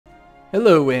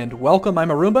Hello and welcome, I'm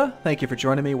Arumba. Thank you for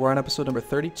joining me. We're on episode number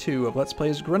 32 of Let's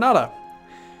Plays Granada.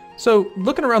 So,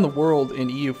 looking around the world in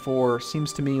EU4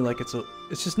 seems to me like it's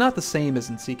just not the same as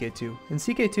in CK2. In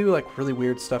CK2, like, really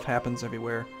weird stuff happens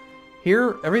everywhere.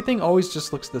 Here, everything always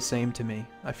just looks the same to me.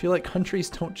 I feel like countries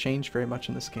don't change very much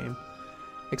in this game.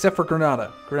 Except for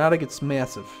Granada. Granada gets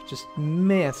massive. Just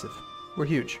massive. We're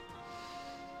huge.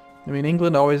 I mean,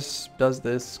 England always does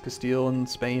this. Castile and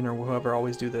Spain or whoever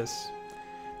always do this.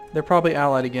 They're probably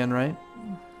allied again, right?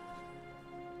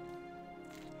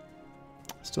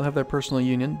 Still have their personal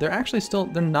union. They're actually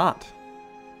they're not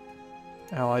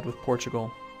allied with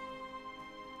Portugal.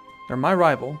 They're my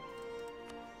rival.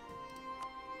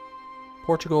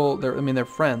 Portugal, they're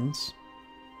friends.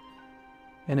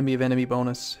 Enemy of enemy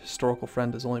bonus, historical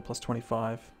friend is only plus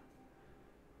 25.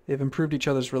 They've improved each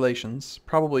other's relations,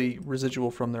 probably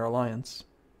residual from their alliance.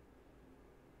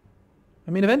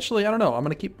 I mean, eventually, I don't know, I'm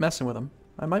going to keep messing with them.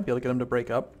 I might be able to get them to break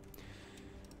up.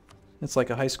 It's like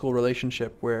a high school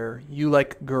relationship where you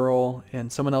like a girl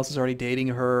and someone else is already dating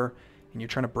her and you're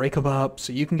trying to break them up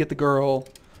so you can get the girl,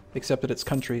 except that it's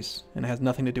countries and it has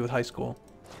nothing to do with high school.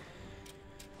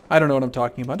 I don't know what I'm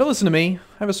talking about. Don't listen to me.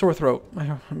 I have a sore throat.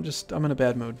 I'm in a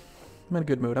bad mood. I'm in a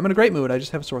good mood. I'm in a great mood. I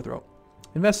just have a sore throat.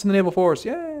 Invest in the naval force.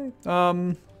 Yay!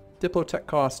 Diplotech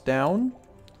cost down.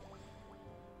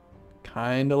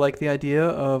 Kinda like the idea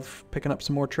of picking up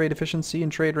some more trade efficiency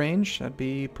and trade range. That'd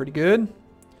be pretty good.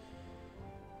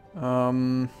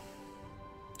 I'm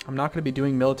not going to be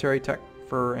doing military tech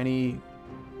for any...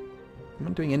 I'm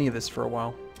not doing any of this for a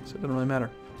while, so it doesn't really matter.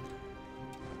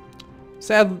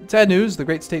 Sad news, the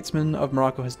great statesman of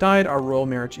Morocco has died. Our royal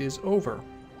marriage is over.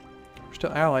 We're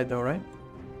still allied though, right?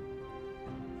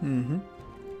 Mm-hmm.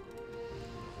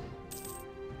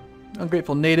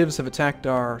 Ungrateful natives have attacked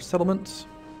our settlement.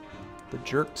 The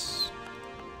jerks.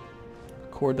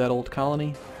 Accord that old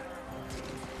colony.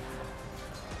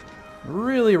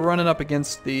 Really running up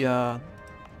against the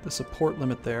support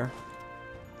limit there.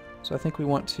 So I think we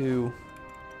want to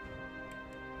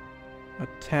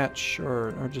attach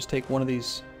or just take one of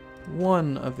these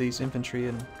infantry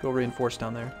and go reinforce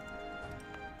down there.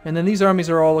 And then these armies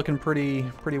are all looking pretty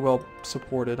well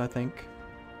supported, I think.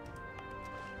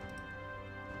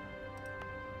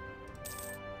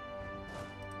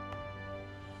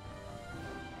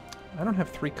 I don't have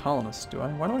 3 colonists, do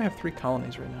I? Why don't I have 3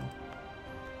 colonies right now?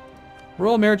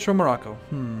 Royal marriage from Morocco.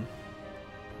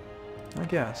 I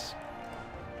guess.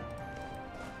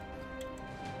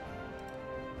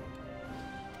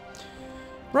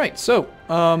 Right, so,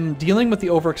 dealing with the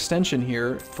overextension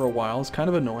here for a while is kind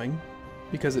of annoying,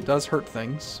 because it does hurt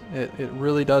things. It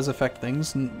really does affect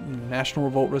things. National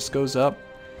revolt risk goes up.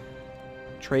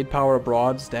 Trade power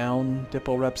abroad's down.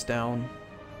 Diplo rep's down.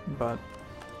 But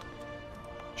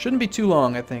shouldn't be too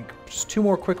long, I think. Just 2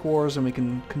 more quick wars and we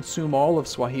can consume all of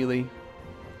Swahili.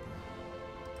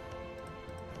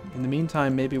 In the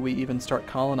meantime, maybe we even start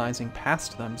colonizing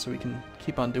past them so we can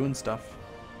keep on doing stuff.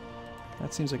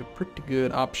 That seems like a pretty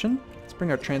good option. Let's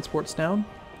bring our transports down.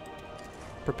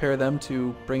 Prepare them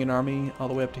to bring an army all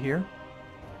the way up to here.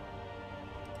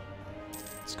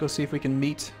 Let's go see if we can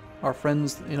meet our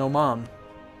friends in Oman,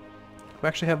 who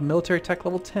actually have military tech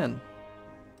level 10.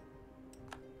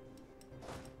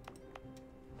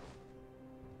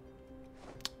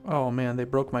 Oh man, they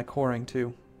broke my coring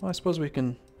too. Well, I suppose we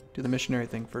can do the missionary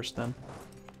thing first then.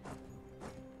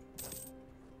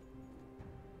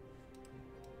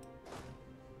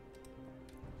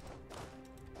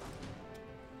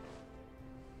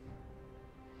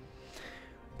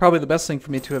 Probably the best thing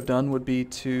for me to have done would be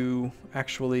to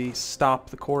actually stop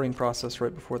the coring process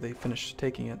right before they finish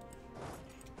taking it.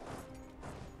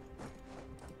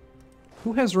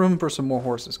 Who has room for some more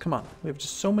horses? Come on, we have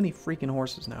just so many freaking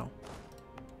horses now.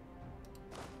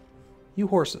 You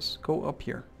horses, go up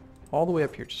here. All the way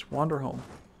up here, just wander home.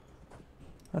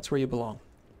 That's where you belong.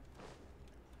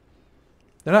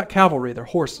 They're not cavalry, they're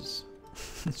horses.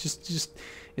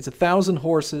 It's 1,000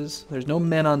 horses. There's no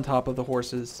men on top of the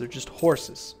horses. They're just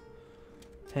horses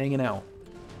hanging out.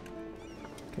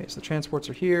 Okay, so the transports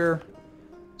are here.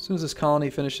 As soon as this colony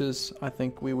finishes, I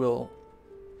think we will...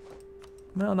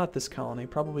 Well, not this colony.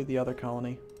 Probably the other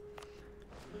colony.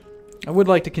 I would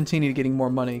like to continue getting more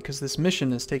money, because this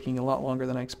mission is taking a lot longer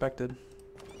than I expected.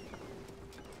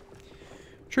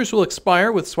 Truce will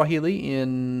expire with Swahili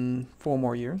in 4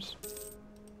 more years.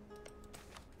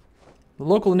 The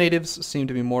local natives seem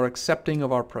to be more accepting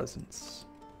of our presence.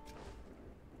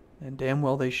 And damn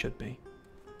well they should be.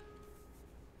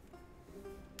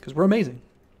 Because we're amazing.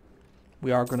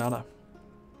 We are Granada.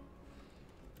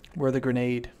 We're the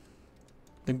grenade.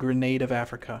 The grenade of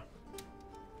Africa.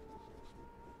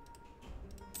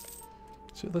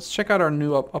 So let's check out our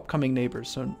new upcoming neighbors.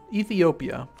 So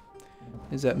Ethiopia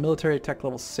is at military tech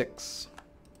level 6.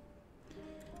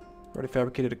 Already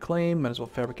fabricated a claim, might as well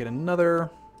fabricate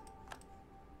another.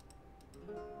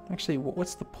 Actually,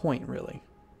 what's the point, really?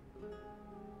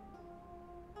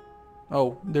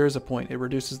 Oh, there is a point. It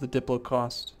reduces the diplo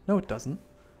cost. No, it doesn't.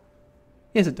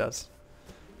 Yes, it does.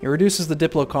 It reduces the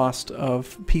diplo cost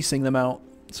of piecing them out,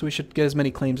 so we should get as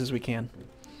many claims as we can.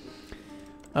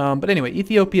 But anyway,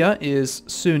 Ethiopia is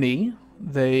Sunni.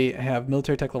 They have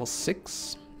military tech level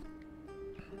 6.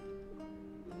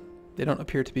 They don't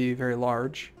appear to be very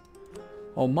large.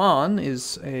 Oman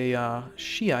is a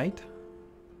Shiite.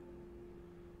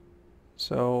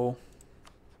 So,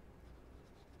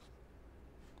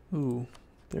 ooh,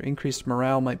 their increased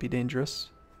morale might be dangerous.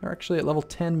 They're actually at level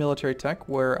 10 military tech,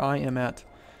 where I am at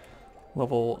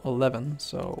level 11.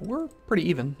 So we're pretty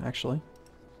even, actually.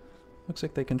 Looks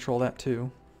like they control that too.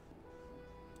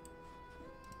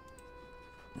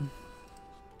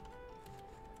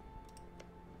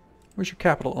 Where's your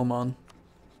capital, Oman?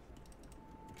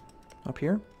 Up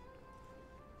here?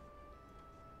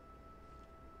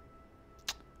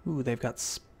 Ooh, they've got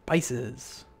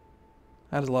spices.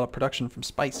 That is a lot of production from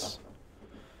spice.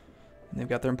 And they've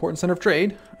got their important center of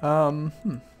trade.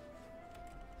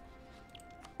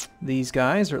 These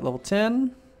guys are at level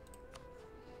 10.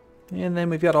 And then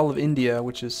we've got all of India,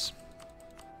 which is,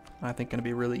 I think, going to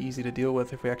be really easy to deal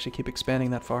with if we actually keep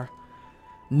expanding that far.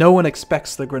 No one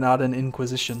expects the Granadan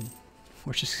Inquisition.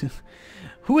 Which is...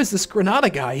 Who is this Granada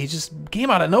guy? He just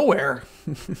came out of nowhere.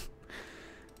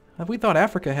 We thought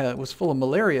Africa was full of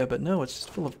malaria, but no, it's just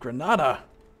full of Granada.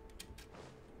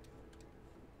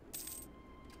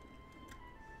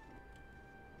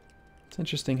 It's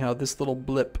interesting how this little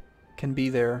blip can be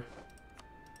there,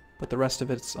 but the rest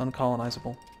of it's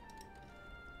uncolonizable.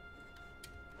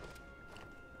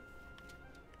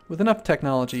 With enough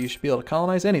technology, you should be able to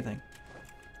colonize anything.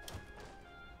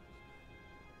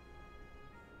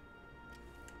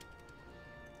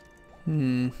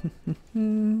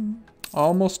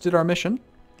 Almost did our mission.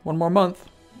 One more month.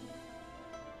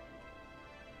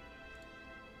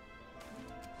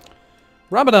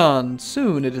 Ramadan!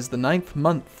 Soon it is the 9th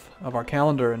month of our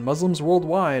calendar, and Muslims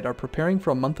worldwide are preparing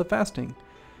for a month of fasting.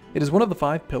 It is one of the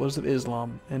 5 pillars of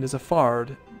Islam, and is a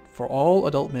fard for all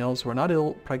adult males who are not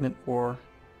ill, pregnant, or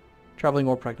traveling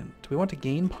or pregnant. Do we want to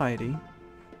gain piety?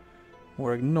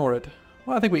 Or ignore it?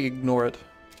 Well, I think we ignore it.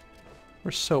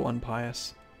 We're so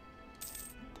unpious.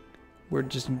 We're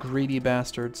just greedy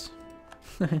bastards.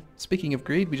 Speaking of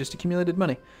greed, we just accumulated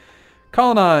money.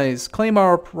 Colonize! Claim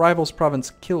our rival's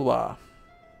province, Kilwa.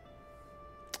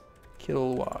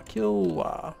 Kilwa.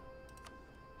 Kilwa.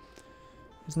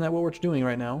 Isn't that what we're doing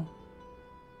right now?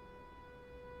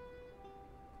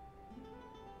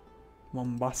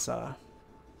 Mombasa.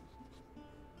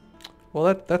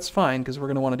 Well, that's fine, because we're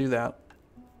going to want to do that.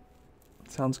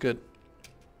 Sounds good.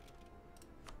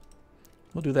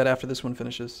 We'll do that after this one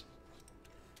finishes.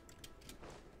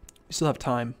 We still have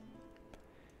time.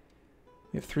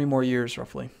 We have 3 more years,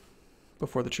 roughly,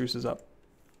 before the truce is up.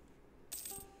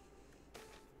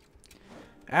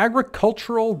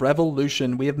 Agricultural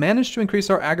revolution. We have managed to increase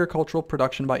our agricultural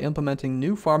production by implementing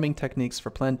new farming techniques for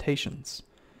plantations.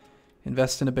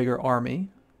 Invest in a bigger army.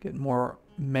 Get more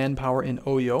manpower in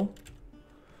Oyo.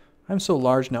 I'm so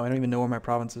large now, I don't even know where my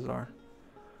provinces are.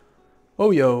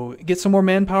 Oyo. Get some more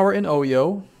manpower in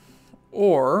Oyo.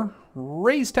 Or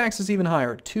raise taxes even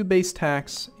higher. 2 base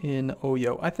tax in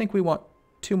Oyo. I think we want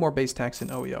 2 more base tax in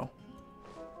Oyo.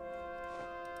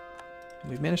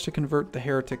 We've managed to convert the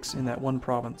heretics in that one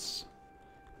province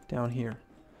down here.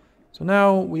 So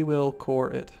now we will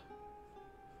core it.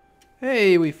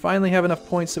 Hey, we finally have enough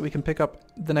points that we can pick up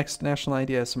the next national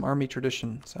idea, some army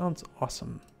tradition. Sounds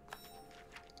awesome.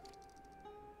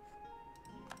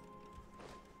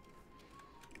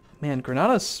 Man,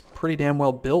 Granada's pretty damn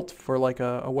well built for like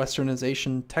a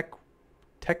westernization tech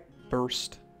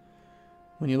burst.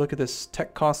 When you look at this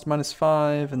tech cost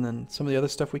 -5 and then some of the other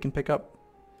stuff we can pick up,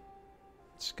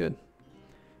 it's good.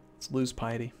 Let's lose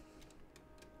piety.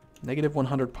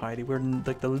 -100 piety. We're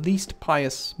like the least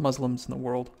pious Muslims in the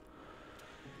world.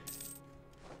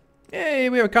 Yay,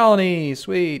 we have a colony!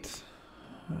 Sweet!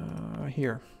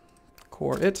 Here.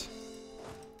 Core it.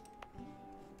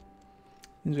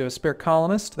 Means we have a spare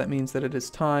colonist. That means that it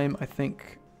is time, I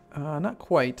think... not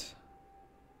quite.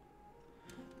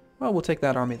 Well, we'll take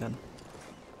that army then.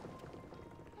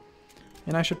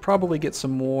 And I should probably get some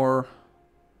more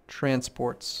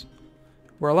transports.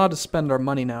 We're allowed to spend our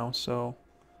money now, so...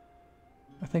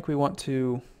 I think we want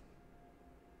to...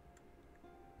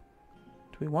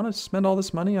 Do we want to spend all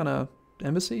this money on a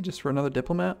embassy just for another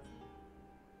diplomat?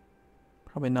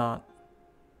 Probably not.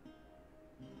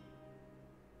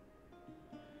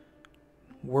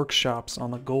 Workshops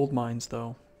on the gold mines,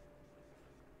 though.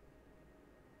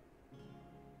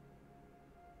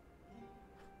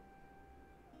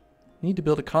 Need to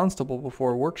build a constable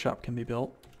before a workshop can be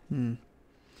built.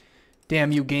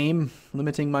 Damn you, game.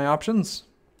 Limiting my options.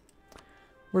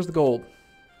 Where's the gold?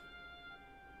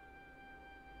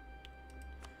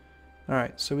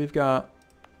 Alright, so we've got...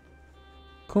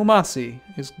 Kumasi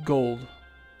is gold.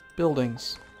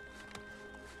 Buildings.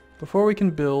 Before we can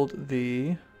build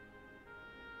the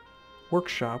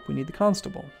workshop, we need the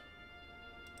constable.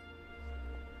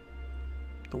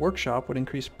 The workshop would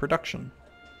increase production.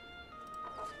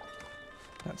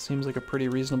 That seems like a pretty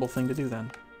reasonable thing to do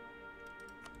then.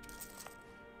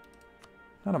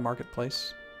 Not a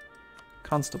marketplace.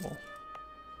 Constable.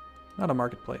 Not a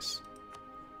marketplace.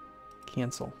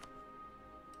 Cancel.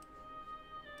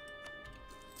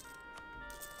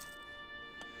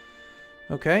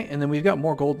 Okay, and then we've got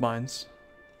more gold mines.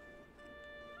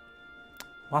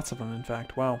 Lots of them, in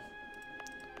fact. Wow.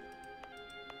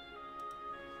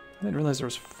 I didn't realize there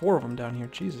was 4 of them down here.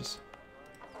 Jesus.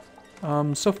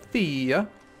 Sophia.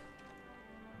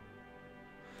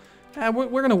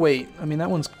 We're gonna wait. I mean, that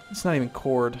one's... It's not even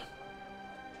cored.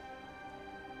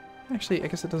 Actually, I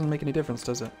guess it doesn't make any difference,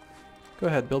 does it? Go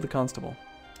ahead, build the constable.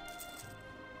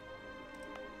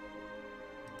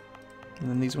 And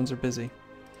then these ones are busy.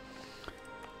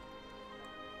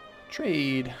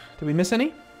 Trade. Did we miss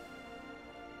any?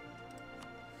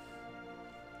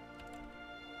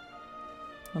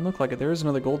 Doesn't look like it. There is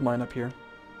another gold mine up here.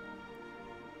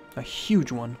 A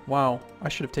huge one. Wow. I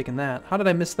should have taken that. How did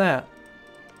I miss that?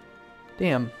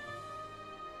 Damn.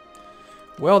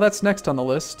 Well, that's next on the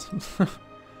list.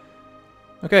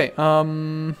 Okay,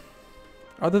 other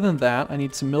than that, I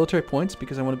need some military points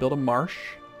because I want to build a marsh.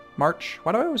 March?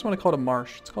 Why do I always want to call it a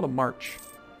marsh? It's called a march.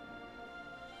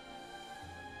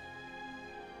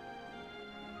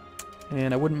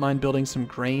 And I wouldn't mind building some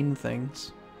grain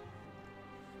things.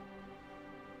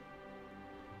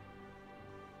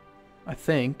 I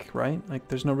think, right? Like,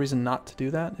 there's no reason not to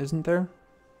do that, isn't there?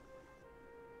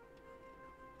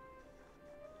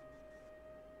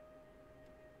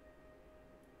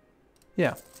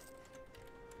 Yeah.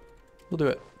 We'll do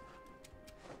it.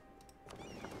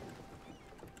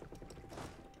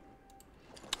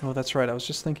 Oh, that's right. I was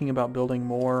just thinking about building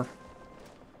more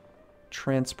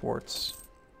transports.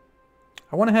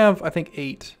 I want to have, I think,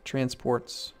 8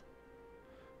 transports.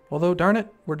 Although, darn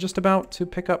it, we're just about to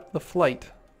pick up the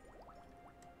flight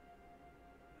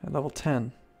at level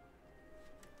 10.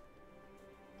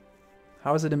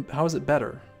 How is it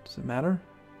better? Does it matter?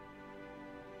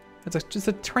 It's just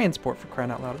a transport, for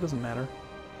crying out loud. It doesn't matter.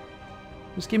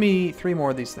 Just give me 3 more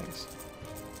of these things.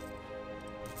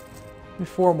 Give me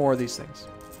 4 more of these things.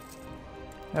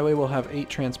 That way we'll have 8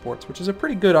 transports, which is a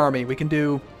pretty good army. We can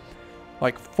do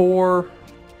like 4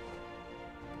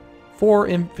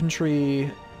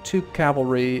 infantry, 2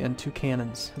 cavalry, and 2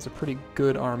 cannons. It's a pretty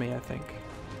good army, I think.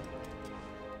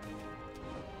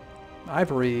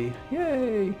 Ivory.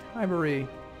 Yay! Ivory.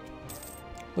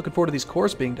 Looking forward to these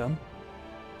cores being done.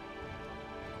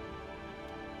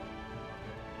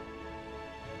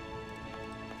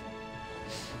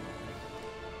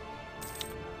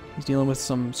 He's dealing with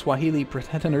some Swahili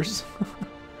pretenders.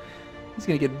 He's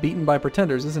gonna get beaten by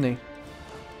pretenders, isn't he?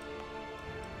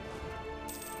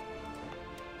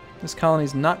 This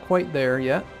colony's not quite there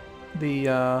yet.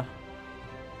 The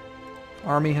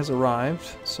army has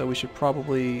arrived, so we should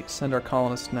probably send our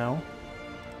colonists now.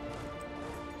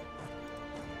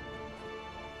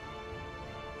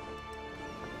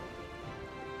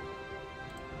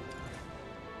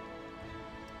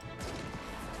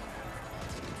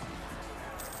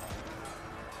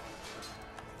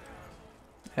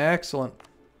 Excellent.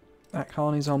 That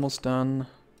colony's almost done.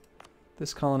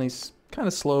 This colony's kind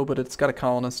of slow, but it's got a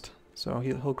colonist, so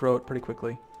he'll grow it pretty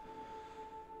quickly.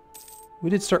 We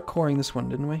did start coring this one,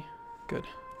 didn't we? Good.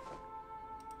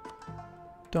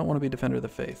 Don't want to be Defender of the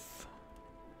Faith.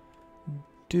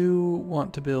 Do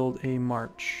want to build a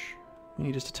march. We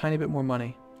need just a tiny bit more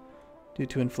money due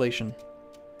to inflation.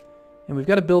 And we've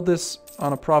got to build this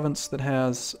on a province that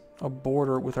has a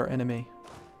border with our enemy.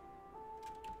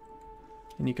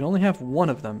 And you can only have one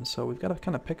of them, so we've got to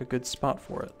kind of pick a good spot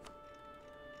for it.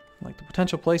 Like, the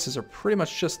potential places are pretty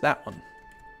much just that one.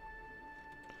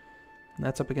 And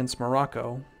that's up against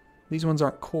Morocco. These ones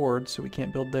aren't cored, so we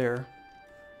can't build there.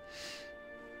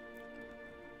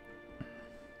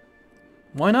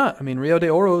 Why not? I mean, Rio de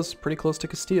Oro is pretty close to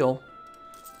Castile.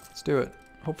 Let's do it.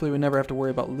 Hopefully we never have to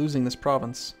worry about losing this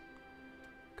province,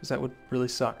 because that would really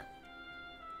suck.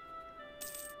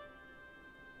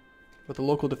 But the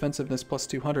local defensiveness plus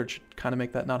 200 should kind of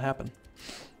make that not happen.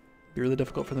 Be really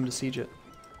difficult for them to siege it.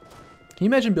 Can you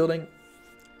imagine building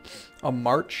a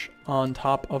march on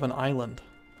top of an island?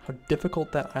 How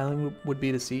difficult that island would be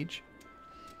to siege.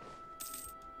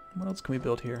 What else can we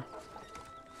build here?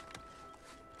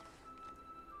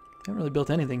 Haven't really built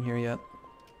anything here yet.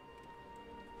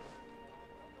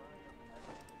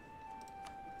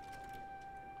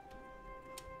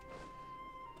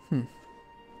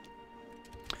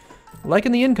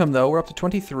 Liking the income though, we're up to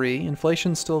 23.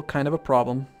 Inflation's still kind of a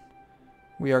problem.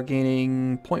 We are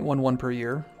gaining 0.11 per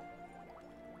year.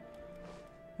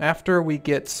 After we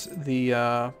get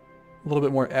the little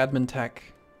bit more admin tech.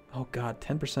 Oh god,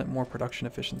 10% more production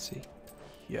efficiency.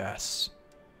 Yes.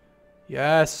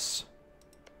 Yes!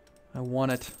 I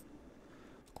want it.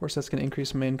 Of course that's going to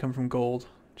increase my income from gold,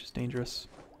 which is dangerous.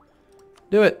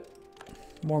 Do it!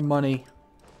 More money.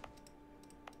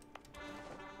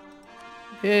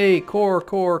 Yay, core,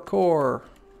 core, core.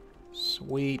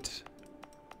 Sweet.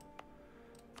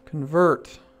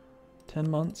 Convert. 10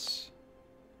 months.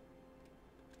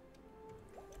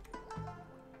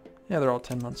 Yeah, they're all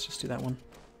 10 months. Just do that one.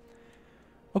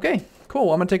 Okay,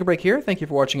 cool. I'm going to take a break here. Thank you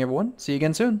for watching, everyone. See you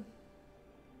again soon.